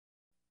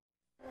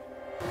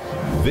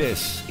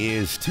This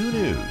is 2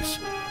 News,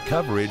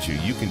 coverage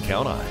you can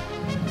count on.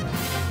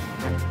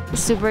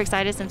 Super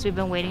excited since we've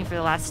been waiting for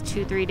the last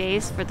 2-3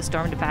 days for the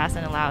storm to pass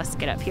and allow us to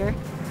get up here.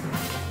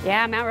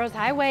 Yeah, Mount Rose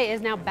Highway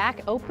is now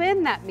back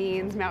open. That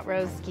means Mount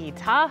Rose Ski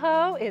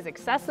Tahoe is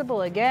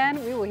accessible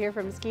again. We will hear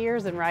from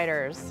skiers and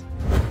riders.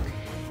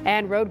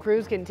 And road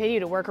crews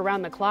continue to work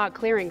around the clock,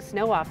 clearing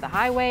snow off the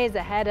highways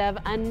ahead of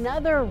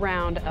another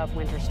round of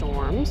winter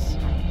storms.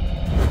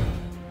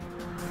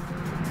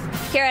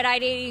 Here at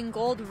I-80 in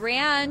Gold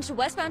Ranch,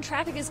 westbound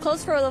traffic is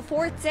closed for the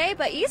 4th day,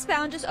 but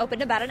eastbound just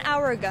opened about an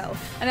hour ago.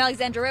 I'm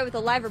Alexandra Ray with a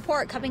live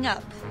report coming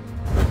up.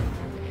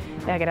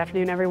 Yeah, good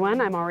afternoon,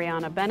 everyone. I'm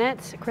Ariana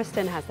Bennett.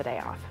 Kristen has the day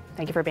off.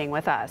 Thank you for being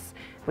with us.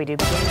 We do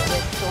begin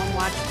with Storm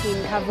Watch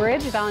team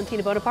coverage.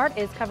 Valentina Bonaparte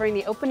is covering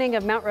the opening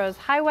of Mount Rose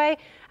Highway.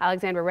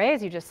 Alexandra Ray,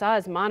 as you just saw,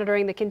 is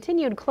monitoring the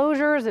continued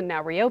closures and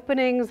now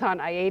reopenings on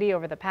I-80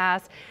 over the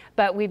pass.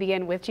 But we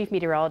begin with Chief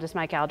Meteorologist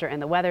Mike Alger in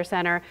the Weather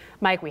Center.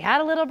 Mike, we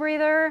had a little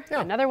breather.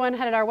 Yeah. Another one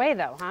headed our way,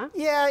 though, huh?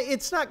 Yeah,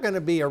 it's not going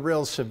to be a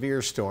real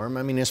severe storm.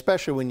 I mean,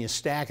 especially when you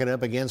stack it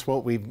up against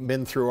what we've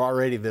been through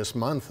already this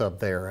month up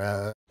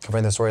there.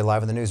 Covering the story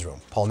live in the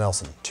newsroom, Paul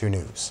Nelson, 2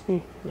 News.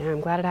 Yeah,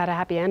 I'm glad it had a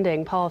happy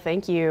ending. Paul,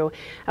 thank you.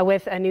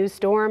 With a new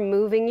storm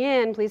moving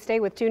in, please stay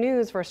with 2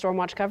 News for Storm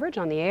Watch coverage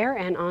on the air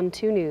and on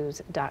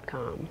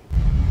 2news.com.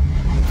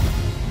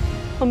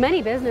 Well,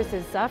 many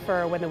businesses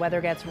suffer when the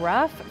weather gets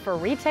rough. For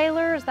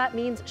retailers, that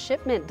means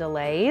shipment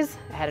delays.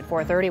 Ahead at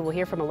 4:30, we'll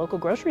hear from a local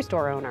grocery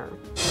store owner.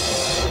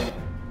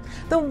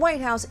 The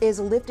White House is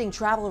lifting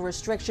travel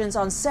restrictions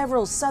on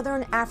several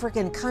southern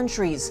African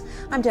countries.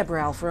 I'm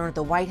Deborah Alferone at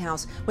the White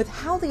House with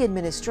how the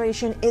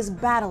administration is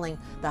battling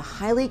the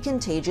highly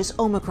contagious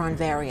Omicron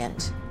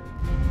variant.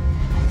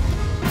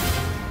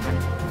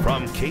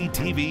 From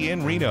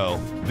KTVN Reno,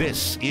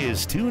 this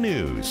is 2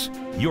 News,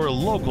 your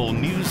local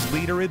news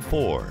leader at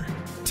 4.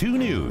 2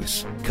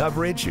 News,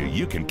 coverage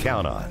you can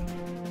count on.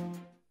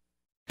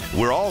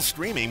 We're all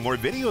streaming more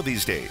video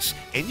these days,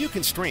 and you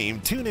can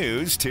stream 2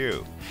 News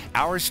too.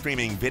 Our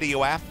streaming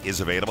video app is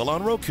available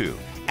on Roku,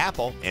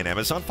 Apple, and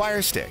Amazon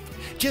Fire Stick.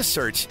 Just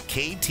search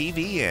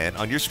KTVN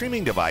on your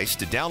streaming device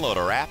to download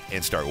our app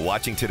and start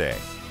watching today.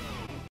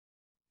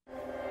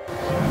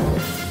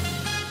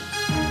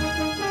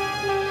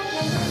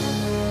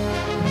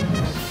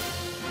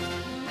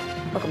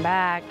 Welcome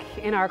back.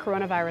 In our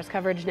coronavirus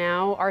coverage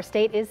now, our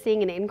state is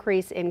seeing an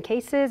increase in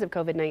cases of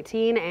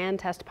COVID-19 and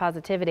test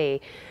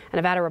positivity.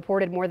 Nevada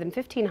reported more than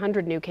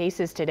 1,500 new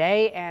cases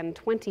today and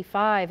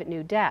 25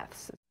 new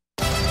deaths.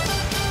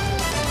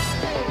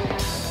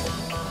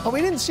 Well, we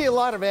didn't see a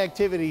lot of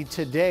activity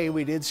today.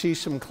 We did see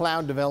some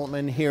cloud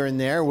development here and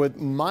there with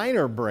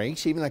minor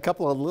breaks, even a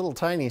couple of little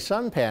tiny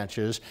sun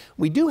patches.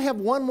 We do have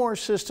one more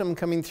system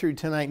coming through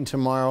tonight and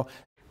tomorrow.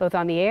 Both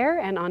on the air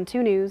and on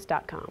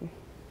 2news.com.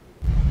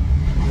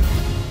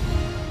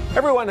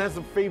 Everyone has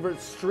a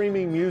favorite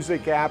streaming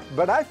music app,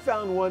 but I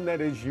found one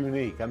that is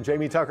unique. I'm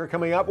Jamie Tucker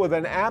coming up with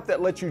an app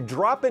that lets you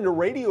drop into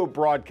radio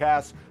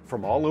broadcasts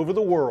from all over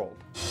the world.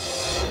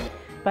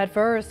 But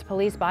first,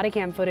 police body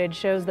cam footage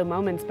shows the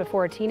moments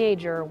before a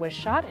teenager was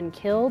shot and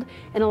killed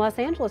in a Los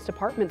Angeles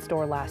department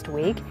store last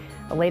week.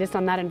 The latest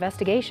on that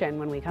investigation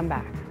when we come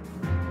back.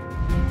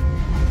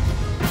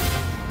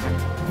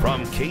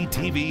 From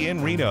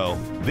KTVN Reno,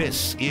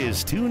 this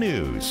is 2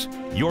 News,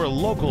 your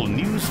local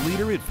news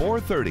leader at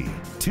 4:30.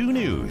 2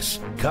 News,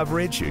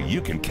 coverage you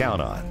can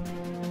count on.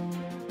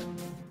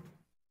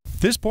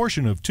 This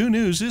portion of 2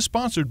 News is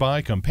sponsored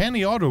by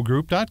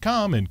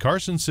CompaniAutoGroup.com in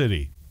Carson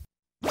City.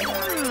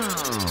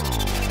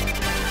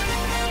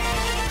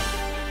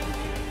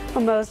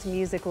 Well, most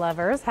music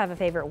lovers have a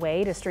favorite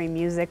way to stream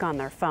music on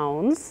their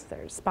phones.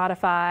 There's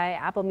Spotify,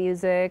 Apple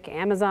Music,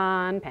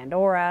 Amazon,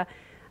 Pandora.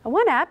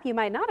 One app you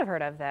might not have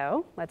heard of,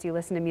 though, lets you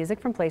listen to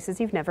music from places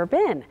you've never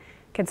been.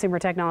 Consumer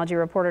technology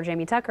reporter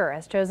Jamie Tucker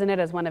has chosen it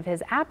as one of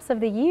his apps of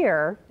the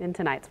year in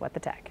tonight's What the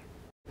Tech.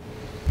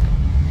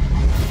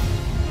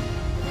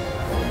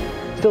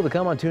 Still to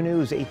come on 2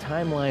 News, a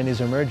timeline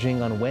is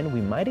emerging on when we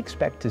might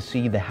expect to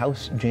see the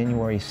House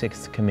January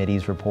 6th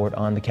committee's report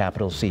on the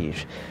Capitol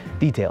siege.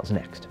 Details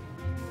next.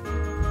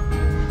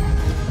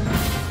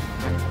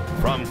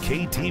 From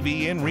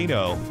KTVN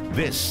Reno,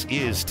 this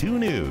is 2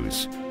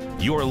 News,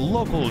 your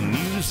local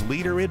news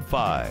leader at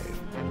 5.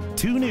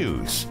 2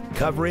 News,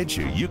 coverage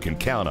you can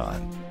count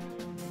on.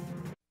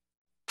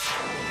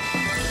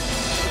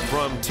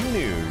 From 2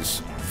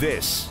 News,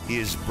 this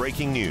is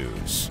breaking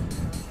news.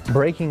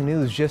 Breaking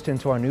news just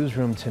into our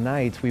newsroom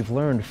tonight. We've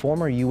learned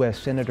former U.S.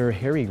 Senator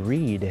Harry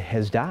Reid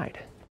has died.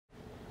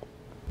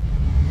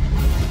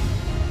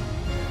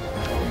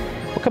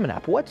 Well, coming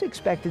up, what's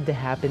expected to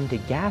happen to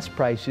gas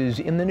prices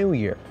in the new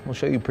year? We'll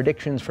show you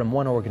predictions from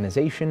one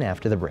organization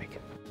after the break.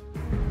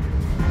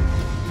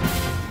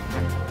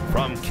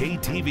 From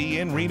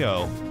KTVN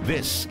Reno,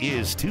 this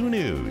is 2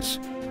 News,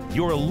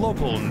 your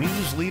local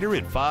news leader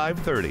at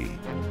 5:30.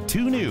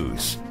 2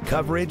 News,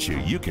 coverage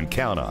you can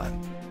count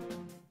on.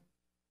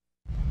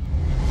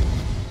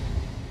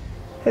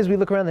 As we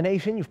look around the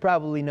nation, you've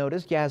probably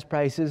noticed gas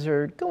prices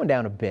are going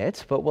down a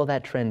bit, but will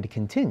that trend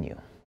continue?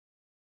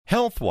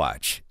 Health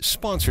Watch,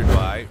 sponsored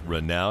by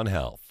Renown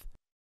Health.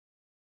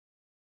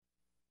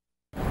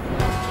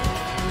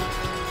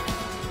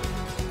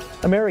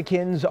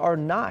 Americans are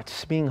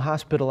not being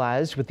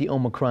hospitalized with the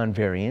Omicron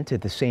variant at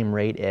the same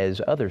rate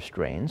as other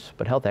strains,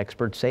 but health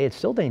experts say it's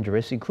still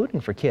dangerous, including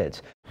for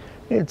kids.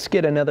 Let's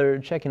get another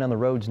check-in on the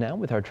roads now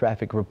with our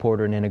traffic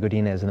reporter, Nena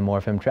Godinez in the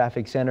More FM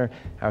Traffic Center.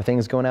 How are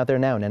things going out there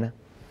now, Nena?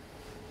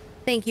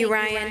 Thank you,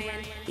 Ryan.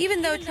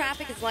 Even though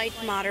traffic is light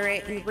to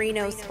moderate in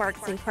Reno,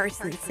 Sparks, and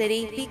Carson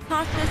City, be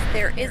cautious.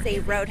 There is a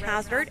road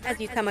hazard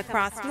as you come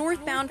across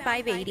northbound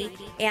 580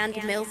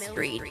 and Mill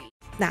Street.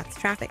 That's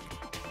traffic.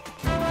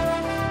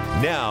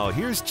 Now,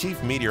 here's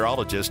Chief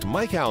Meteorologist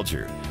Mike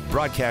Alger,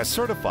 broadcast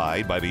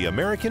certified by the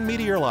American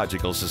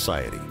Meteorological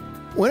Society.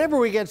 Whenever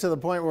we get to the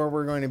point where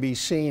we're going to be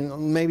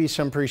seeing maybe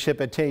some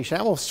precipitation,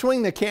 I will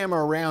swing the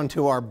camera around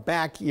to our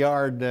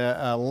backyard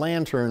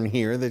lantern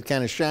here that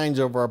kind of shines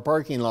over our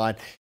parking lot.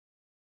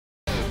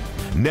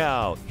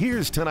 Now,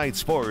 here's tonight's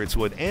sports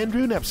with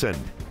Andrew Nepson.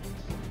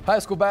 High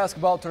school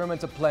basketball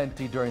tournaments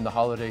aplenty during the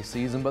holiday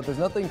season, but there's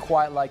nothing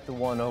quite like the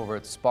one over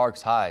at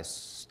Sparks High,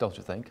 don't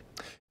you think?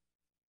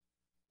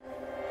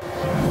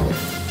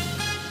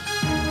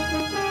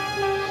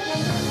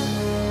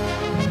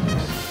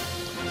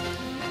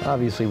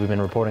 Obviously, we've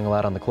been reporting a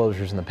lot on the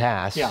closures in the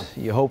past. Yeah.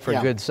 You hope for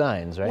good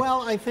signs, right?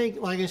 Well, I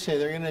think, like I say,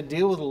 they're going to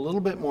deal with a little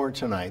bit more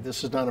tonight.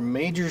 This is not a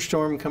major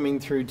storm coming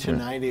through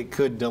tonight. It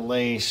could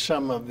delay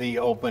some of the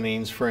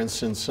openings, for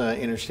instance,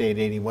 Interstate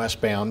 80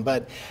 westbound,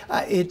 but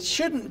it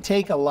shouldn't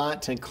take a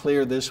lot to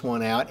clear this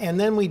one out. And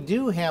then we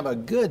do have a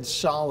good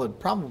solid,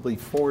 probably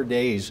 4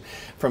 days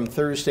from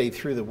Thursday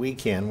through the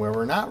weekend where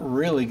we're not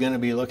really going to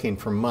be looking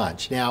for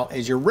much. Now,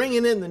 as you're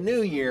ringing in the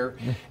new year,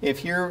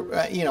 if you're,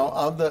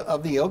 of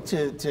the ilk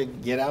to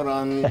get out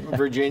on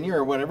Virginia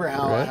or whatever,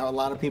 how a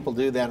lot of people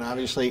do that,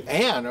 obviously,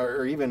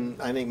 or even,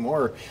 I think,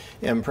 more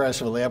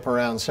impressively up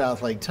around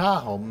South Lake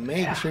Tahoe,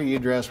 make sure you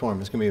dress warm.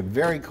 It's going to be a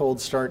very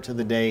cold start to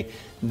the day.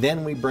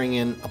 Then we bring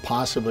in a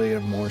possibility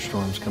of more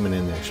storms coming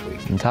in next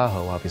week. In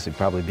Tahoe, obviously,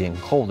 probably being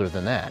colder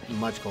than that.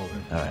 Much colder.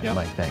 All right,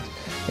 Mike, thanks.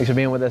 Thanks for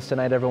being with us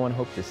tonight, everyone.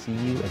 Hope to see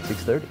you at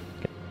 6:30.